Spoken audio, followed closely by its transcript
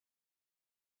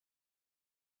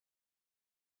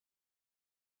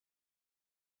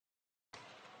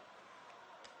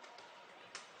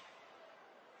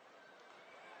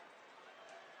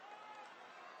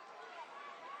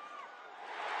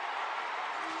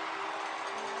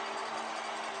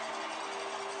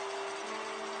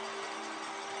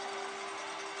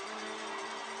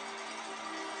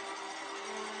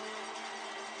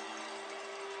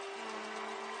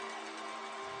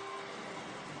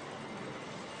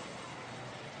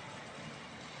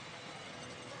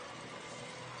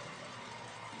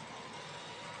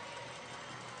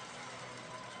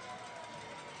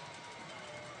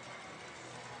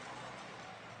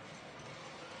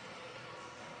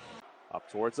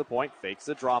Up towards the point, fakes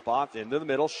the drop off, into the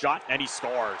middle, shot, and he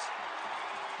scores.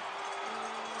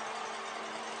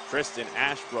 Tristan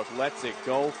Ashbrook lets it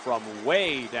go from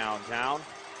way downtown.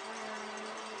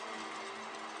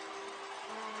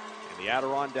 And the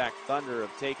Adirondack Thunder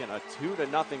have taken a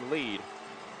 2-0 lead.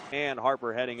 And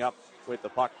Harper heading up with the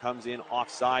puck, comes in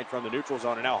offside from the neutral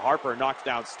zone. And now Harper knocks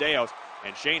down Staios.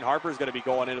 And Shane Harper is going to be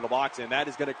going into the box, and that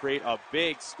is going to create a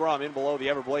big scrum in below the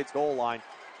Everblades goal line.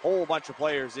 Whole bunch of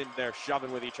players in there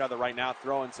shoving with each other right now,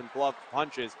 throwing some glove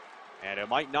punches. And it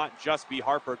might not just be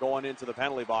Harper going into the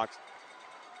penalty box.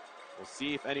 We'll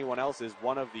see if anyone else is.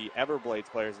 One of the Everblades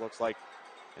players looks like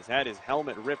has had his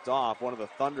helmet ripped off. One of the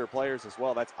Thunder players as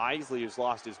well. That's Isley, who's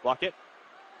lost his bucket.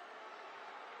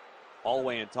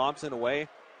 Holloway and Thompson away.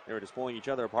 They were just pulling each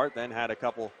other apart, then had a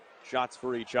couple shots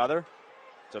for each other.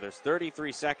 So there's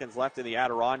 33 seconds left in the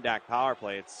Adirondack power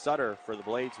play. It's Sutter for the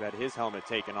Blades, who had his helmet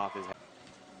taken off his head.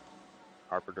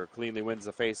 Carpenter cleanly wins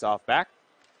the face-off back.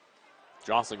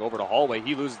 Jostling over to Holloway.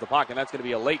 He loses the puck, and that's going to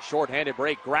be a late shorthanded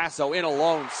break. Grasso in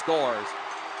alone scores.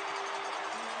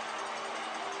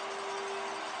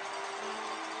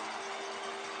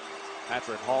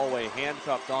 Patrick Holloway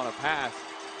handcuffed on a pass.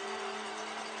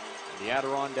 And the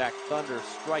Adirondack Thunder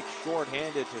strike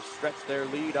shorthanded to stretch their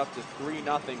lead up to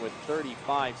 3-0 with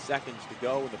 35 seconds to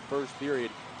go in the first period.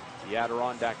 The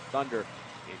Adirondack Thunder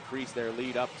increase their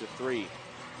lead up to 3.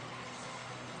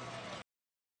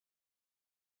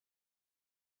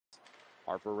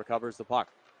 Harper recovers the puck.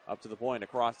 Up to the point,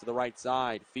 across to the right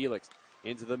side. Felix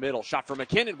into the middle. Shot from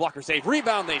McKinnon. Blocker save.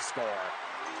 Rebound. They score.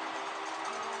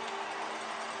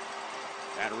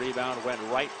 That rebound went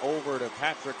right over to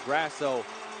Patrick Grasso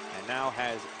and now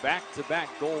has back-to-back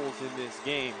goals in this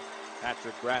game.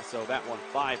 Patrick Grasso, that one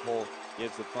 5-hole,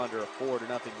 gives the Thunder a 4-0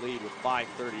 lead with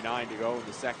 5:39 to go in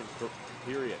the second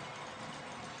period.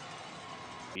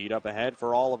 Feed up ahead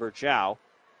for Oliver Chow.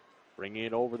 Bringing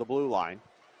it over the blue line.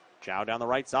 Chow down the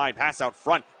right side, pass out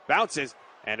front, bounces,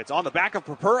 and it's on the back of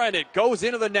Purpura, and it goes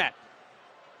into the net.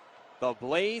 The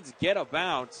Blades get a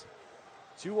bounce.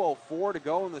 2:04 to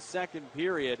go in the second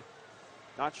period.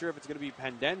 Not sure if it's going to be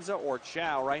Pendenza or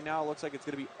Chow. Right now it looks like it's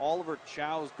going to be Oliver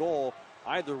Chow's goal.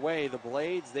 Either way, the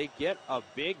Blades, they get a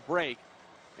big break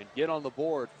and get on the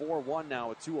board. 4-1 now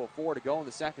with 2:04 to go in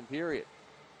the second period.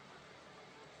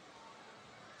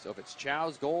 So if it's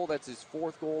Chow's goal, that's his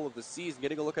 4th goal of the season.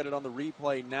 Getting a look at it on the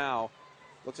replay now.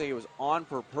 Looks like it was on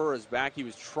Purpura's back. He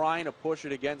was trying to push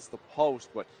it against the post,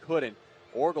 but couldn't.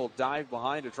 Orgel dived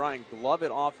behind to try and glove it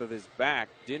off of his back.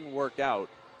 Didn't work out.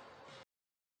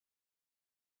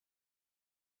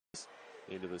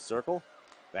 Into the circle.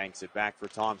 Banks it back for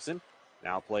Thompson.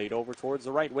 Now played over towards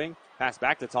the right wing. Pass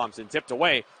back to Thompson. Tipped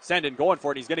away. Sendin going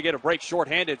for it. He's going to get a break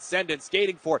shorthanded. Sendin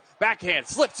skating for it. Backhand.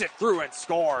 Slips it through and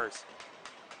scores.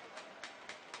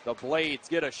 The Blades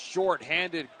get a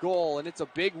short-handed goal, and it's a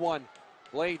big one.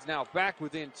 Blades now back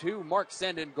within 2. Mark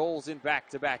Sendin goals in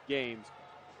back-to-back games.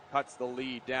 Cuts the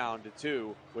lead down to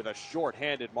 2 with a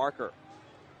short-handed marker.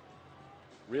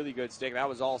 Really good stick. That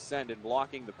was all Sendin.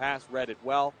 Blocking the pass, read it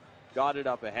well. Got it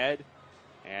up ahead.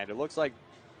 And it looks like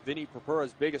Vinny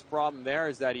Purpura's biggest problem there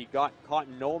is that he got caught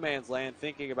in no man's land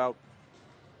thinking about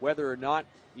whether or not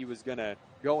he was going to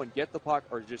go and get the puck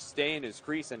or just stay in his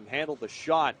crease and handle the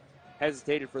shot.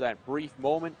 Hesitated for that brief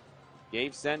moment.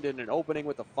 Gave Sendin an opening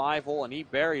with a 5-hole, and he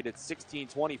buried it.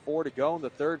 16:24 to go in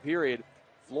the third period.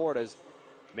 Florida's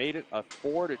made it a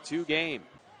 4-2 game.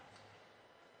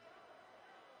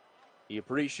 He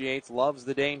appreciates, loves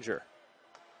the danger.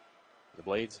 The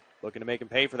Blades looking to make him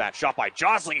pay for that. Shot by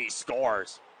Jostling. He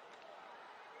scores.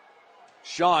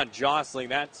 Sean Jostling,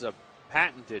 that's a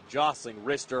patented Jostling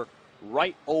wrister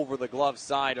right over the glove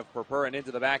side of Purpura and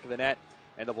into the back of the net.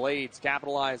 And the Blades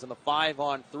capitalize on the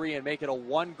 5-on-3 and make it a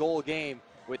 1-goal game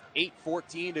with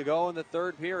 8:14 to go in the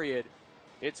third period.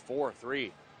 It's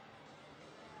 4-3.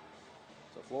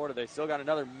 So Florida, they still got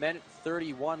another minute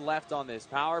 31 left on this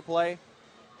power play.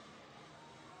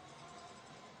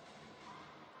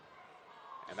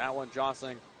 And that one,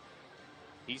 Jostling,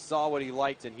 he saw what he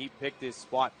liked and he picked his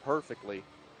spot perfectly.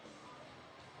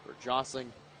 For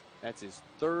Jostling, that's his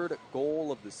 3rd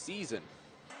goal of the season.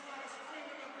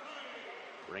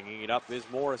 Bringing it up is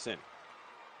Morrison.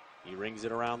 He rings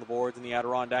it around the boards in the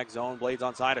Adirondack zone. Blades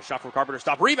onside. A shot from Carpenter.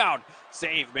 Stop. Rebound.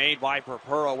 Save made by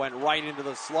Purpura. Went right into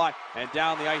the slot. And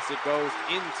down the ice it goes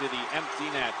into the empty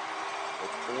net.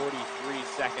 With 43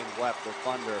 seconds left, the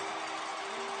Thunder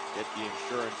get the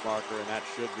insurance marker. And that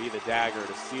should be the dagger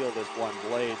to seal this one.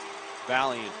 Blades,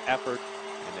 valiant effort.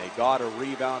 And they got a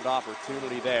rebound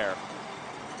opportunity there.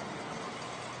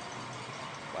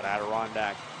 But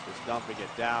Adirondack is dumping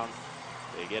it down.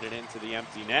 They get it into the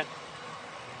empty net.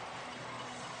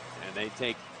 And they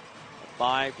take a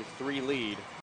 5-3 lead